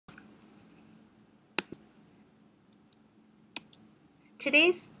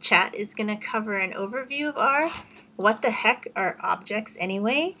Today's chat is going to cover an overview of R, what the heck are objects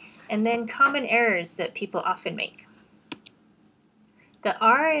anyway, and then common errors that people often make. The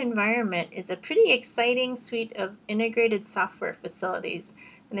R environment is a pretty exciting suite of integrated software facilities,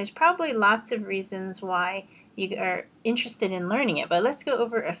 and there's probably lots of reasons why you are interested in learning it, but let's go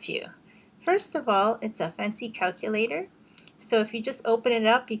over a few. First of all, it's a fancy calculator. So if you just open it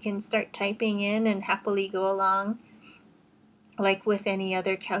up, you can start typing in and happily go along like with any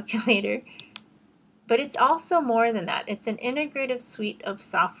other calculator. But it's also more than that. It's an integrative suite of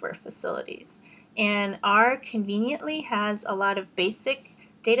software facilities. And R conveniently has a lot of basic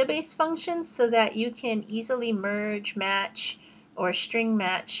database functions so that you can easily merge, match, or string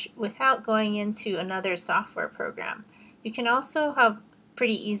match without going into another software program. You can also have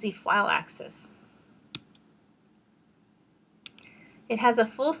pretty easy file access. It has a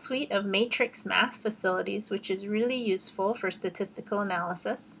full suite of matrix math facilities, which is really useful for statistical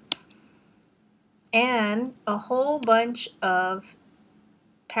analysis, and a whole bunch of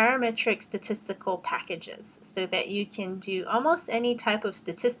parametric statistical packages so that you can do almost any type of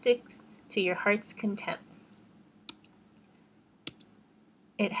statistics to your heart's content.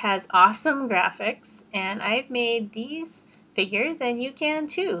 It has awesome graphics, and I've made these figures, and you can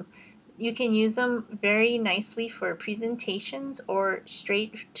too. You can use them very nicely for presentations or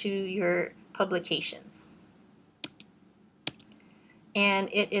straight to your publications. And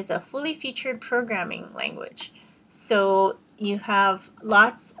it is a fully featured programming language. So you have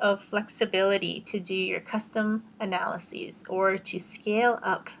lots of flexibility to do your custom analyses or to scale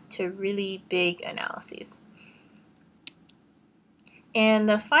up to really big analyses. And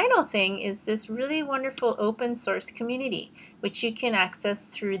the final thing is this really wonderful open source community, which you can access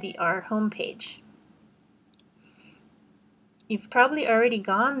through the R homepage. You've probably already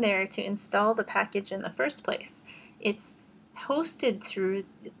gone there to install the package in the first place. It's hosted through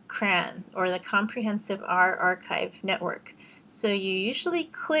CRAN, or the Comprehensive R Archive Network. So you usually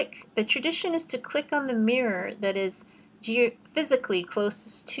click, the tradition is to click on the mirror that is physically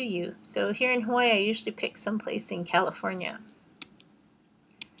closest to you. So here in Hawaii, I usually pick someplace in California.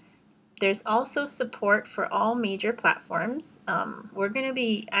 There's also support for all major platforms. I'm going to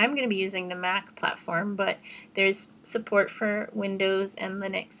be using the Mac platform, but there's support for Windows and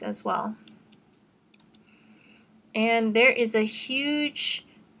Linux as well. And there is a huge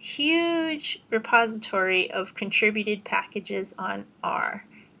repository of contributed packages on R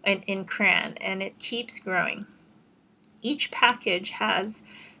and in CRAN, and it keeps growing. Each package has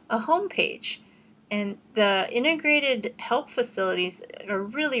a home page. And the integrated help facilities are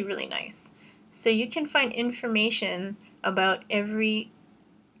really, really nice. So you can find information about every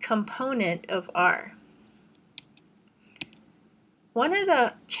component of R. One of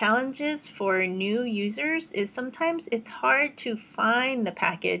the challenges for new users is sometimes it's hard to find the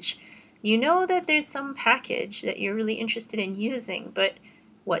package. You know that there's some package that you're really interested in using, but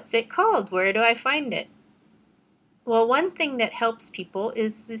what's it called? Where do I find it? Well, one thing that helps people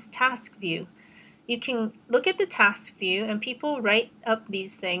is this task view. You can look at the task view, and people write up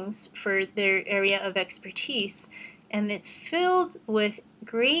these things for their area of expertise, and it's filled with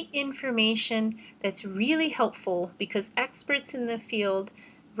great information that's really helpful because experts in the field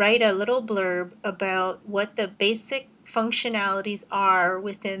write a little blurb about what the basic functionalities are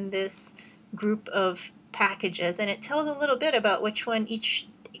within this group of packages, and it tells a little bit about what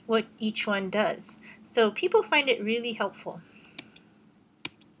each one does. So people find it really helpful.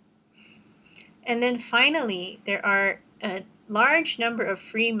 And then finally, there are a large number of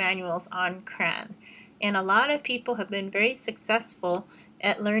free manuals on CRAN, and a lot of people have been very successful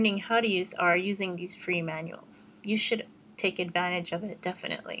at learning how to use R using these free manuals. You should take advantage of it,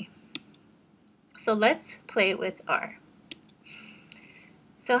 definitely. So let's play with R.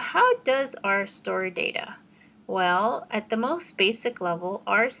 So how does R store data? Well, at the most basic level,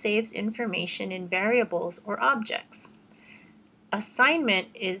 R saves information in variables or objects. Assignment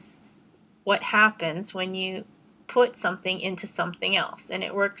is what happens when you put something into something else, and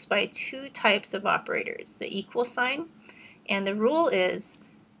it works by two types of operators, the equal sign, and the rule is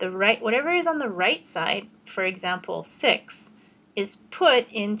whatever is on the right side, for example 6, is put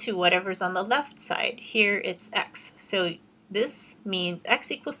into whatever's on the left side. Here it's x, so this means x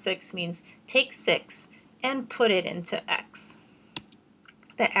equals 6 means take 6 and put it into x.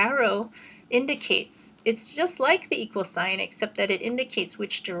 The arrow indicates, it's just like the equal sign except that it indicates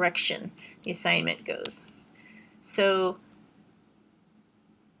which direction the assignment goes. So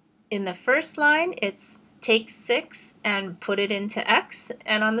in the first line it's take 6 and put it into x,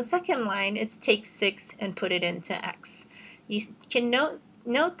 and on the second line it's take 6 and put it into x. You can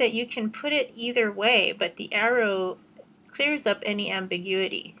note that you can put it either way, but the arrow clears up any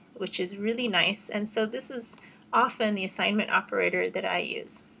ambiguity, which is really nice. And so this is often the assignment operator that I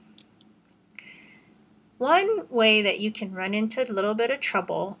use. One way that you can run into a little bit of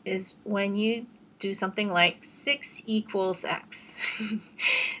trouble is when you do something like 6 equals x.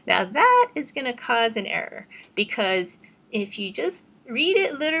 Now that is going to cause an error, because if you just read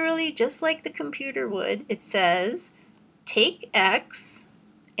it literally just like the computer would, it says take x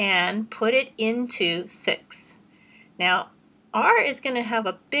and put it into 6. Now R is going to have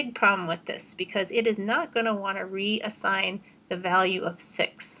a big problem with this because it is not going to want to reassign the value of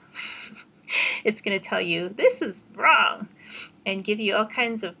 6. It's going to tell you this is wrong and give you all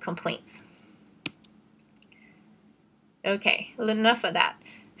kinds of complaints. Okay, enough of that.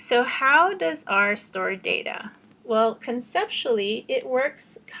 So how does R store data? Well, conceptually, it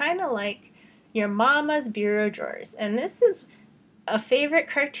works kind of like your mama's bureau drawers. And this is a favorite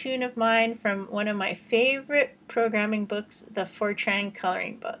cartoon of mine from one of my favorite programming books, the Fortran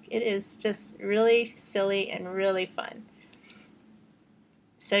coloring book. It is just really silly and really fun.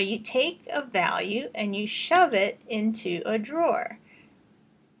 So you take a value and you shove it into a drawer.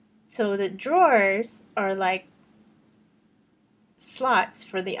 So the drawers are like slots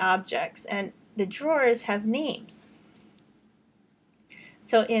for the objects, and the drawers have names.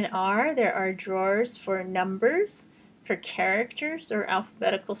 So in R, there are drawers for numbers, for characters or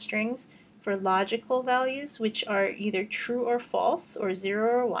alphabetical strings, for logical values, which are either true or false, or 0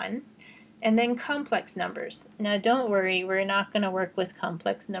 or 1, and then complex numbers. Now don't worry, we're not going to work with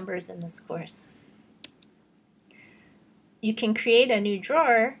complex numbers in this course. You can create a new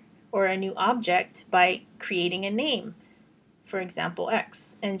drawer or a new object by creating a name, for example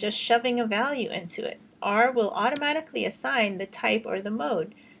x, and just shoving a value into it. R will automatically assign the type or the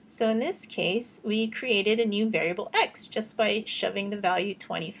mode. So in this case, we created a new variable x just by shoving the value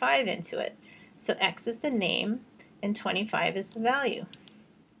 25 into it. So x is the name and 25 is the value.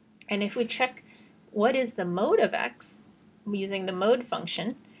 And if we check what is the mode of x using the mode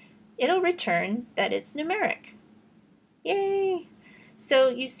function, it'll return that it's numeric. Yay! So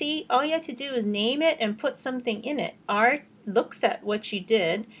you see, all you have to do is name it and put something in it. R looks at what you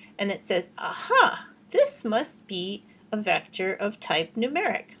did and it says, aha, this must be a vector of type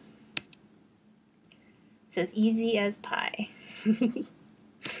numeric. It says easy as pie.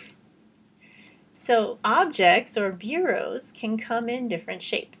 So objects or bureaus can come in different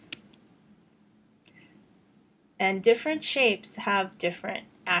shapes. And different shapes have different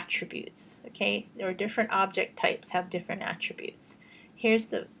attributes, okay? Or different object types have different attributes. Here's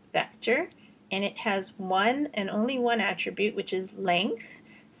the vector, and it has one and only one attribute, which is length.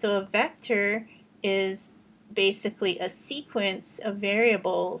 So a vector is basically a sequence of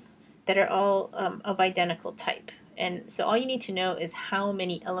variables that are all of identical type. And so all you need to know is how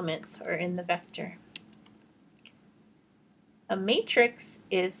many elements are in the vector. A matrix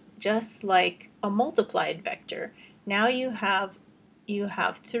is just like a multiplied vector. Now you have 3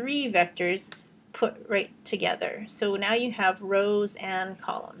 vectors put right together. So now you have rows and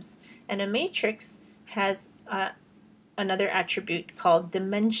columns. And a matrix has another attribute called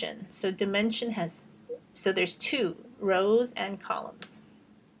dimension. So there's 2 rows and columns.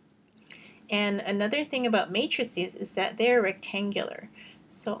 And another thing about matrices is that they're rectangular.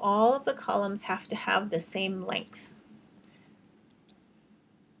 So all of the columns have to have the same length.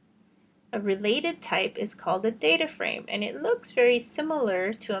 A related type is called a data frame, and it looks very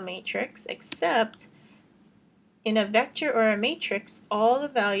similar to a matrix, except in a vector or a matrix, all the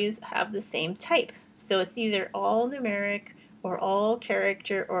values have the same type. So it's either all numeric or all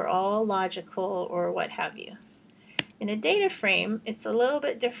character or all logical or what have you. In a data frame, it's a little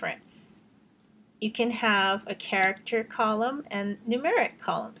bit different. You can have a character column and numeric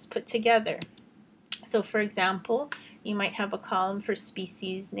columns put together. So for example, you might have a column for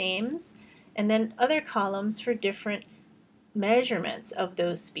species names and then other columns for different measurements of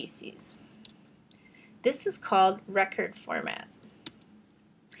those species. This is called record format.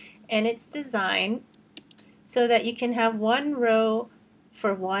 And it's designed so that you can have one row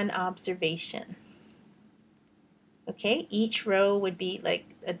for one observation. Okay, each row would be like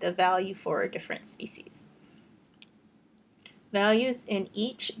the value for a different species. Values in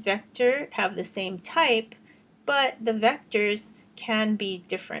each vector have the same type, but the vectors can be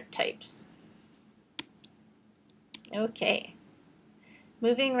different types. Okay,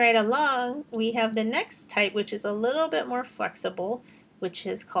 moving right along, we have the next type, which is a little bit more flexible, which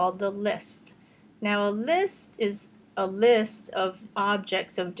is called the list. Now a list is a list of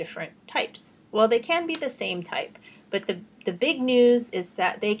objects of different types. Well, they can be the same type, but the big news is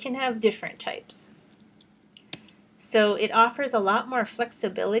that they can have different types. So it offers a lot more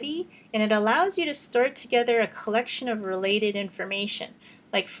flexibility, and it allows you to store together a collection of related information.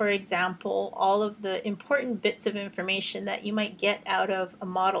 Like, for example, all of the important bits of information that you might get out of a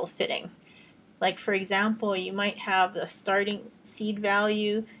model fitting. Like, for example, you might have the starting seed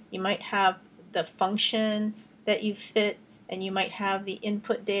value, you might have the function that you fit, and you might have the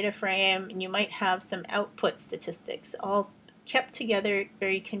input data frame, and you might have some output statistics, all kept together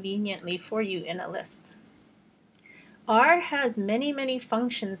very conveniently for you in a list. R has many, many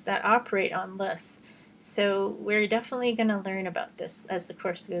functions that operate on lists, so we're definitely going to learn about this as the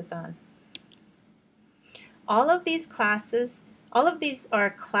course goes on. All of these are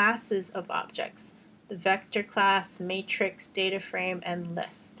classes of objects: the vector class, matrix, data frame, and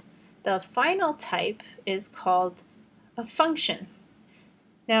list. The final type is called a function.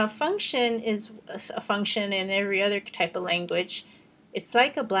 Now, a function is a function in every other type of language. It's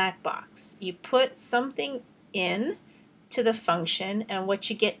like a black box. You put something in to the function, and what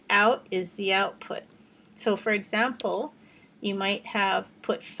you get out is the output. So, for example, you might have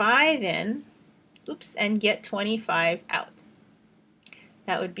put 5 in, and get 25 out.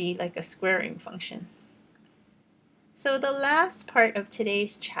 That would be like a squaring function. So the last part of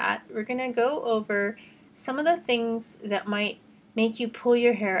today's chat, we're going to go over some of the things that might make you pull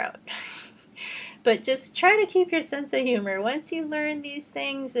your hair out. But just try to keep your sense of humor. Once you learn these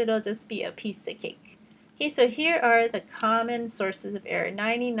things, it'll just be a piece of cake. Okay, so here are the common sources of error.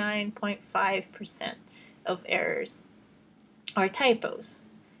 99.5% of errors are typos.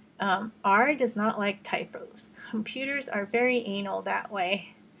 R does not like typos. Computers are very anal that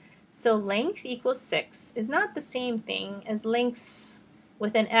way. So length equals 6 is not the same thing as lengths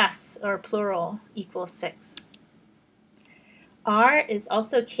with an S or plural equals 6. R is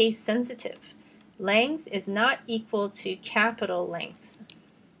also case sensitive. Length is not equal to capital length.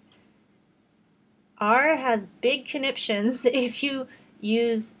 R has big conniptions if you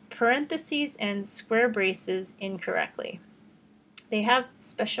use parentheses and square braces incorrectly. They have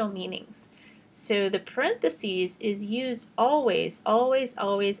special meanings. So the parentheses is used always, always,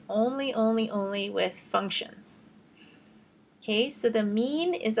 always, only with functions. Okay, so the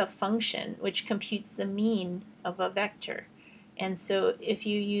mean is a function which computes the mean of a vector. And so if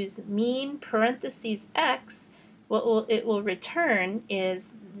you use mean parentheses x, what it will return is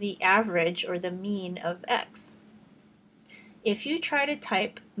the average or the mean of x. If you try to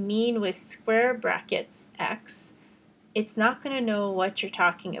type mean with square brackets x, it's not going to know what you're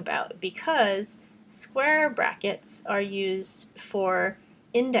talking about, because square brackets are used for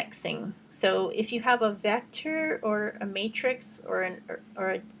indexing. So if you have a vector or a matrix or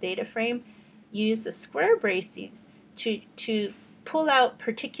a data frame, use the square braces to pull out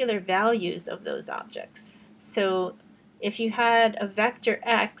particular values of those objects. So if you had a vector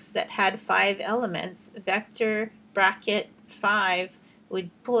x that had 5 elements, vector bracket 5 would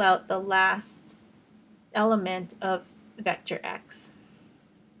pull out the last element of vector x.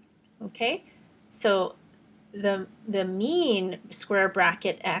 Okay, so the mean square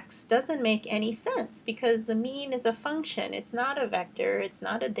bracket x doesn't make any sense, because the mean is a function. It's not a vector, it's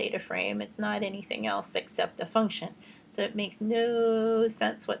not a data frame, it's not anything else except a function. So it makes no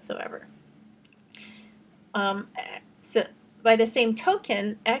sense whatsoever. So by the same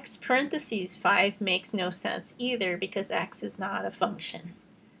token, x parentheses 5 makes no sense either, because x is not a function.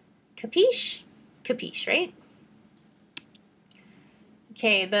 Capiche? Capiche, right?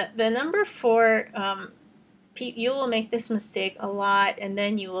 Okay, the number 4, you will make this mistake a lot, and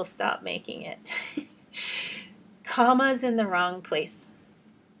then you will stop making it. Commas in the wrong place.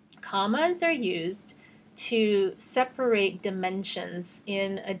 Commas are used to separate dimensions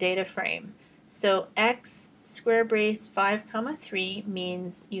in a data frame. So x square brace 5, 3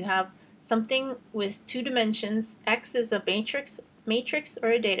 means you have something with 2 dimensions. X is a matrix or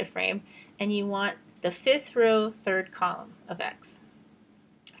a data frame, and you want the 5th row, 3rd column of x.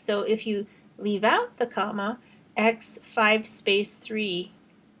 So if you leave out the comma, x 5 space 3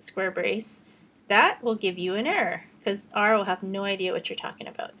 square brace, that will give you an error, because R will have no idea what you're talking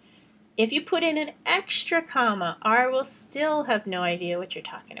about. If you put in an extra comma, R will still have no idea what you're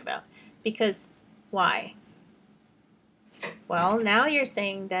talking about. Because why? Well, now you're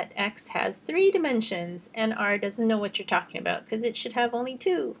saying that x has 3 dimensions, and R doesn't know what you're talking about, because it should have only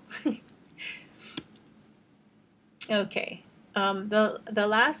 2. Okay. The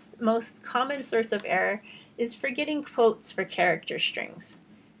last most common source of error is forgetting quotes for character strings.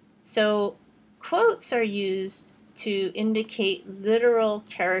 So quotes are used to indicate literal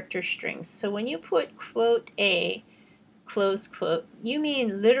character strings. So when you put quote A, close quote, you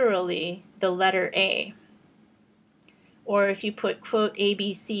mean literally the letter A. Or if you put quote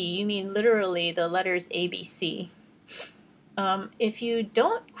ABC, you mean literally the letters ABC. If you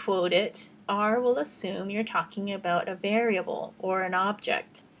don't quote it, R will assume you're talking about a variable or an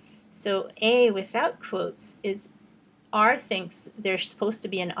object. So A without quotes is R thinks there's supposed to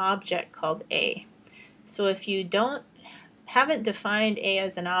be an object called A. So if you haven't defined A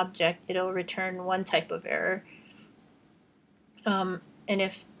as an object, it'll return one type of error. Um, and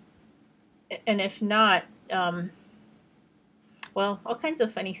if not, well, all kinds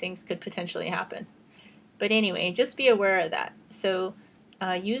of funny things could potentially happen. But anyway, just be aware of that. So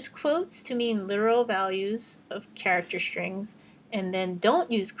use quotes to mean literal values of character strings, and then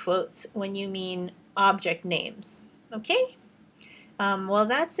don't use quotes when you mean object names. Okay? Well,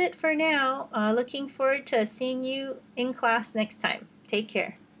 that's it for now. Looking forward to seeing you in class next time. Take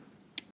care.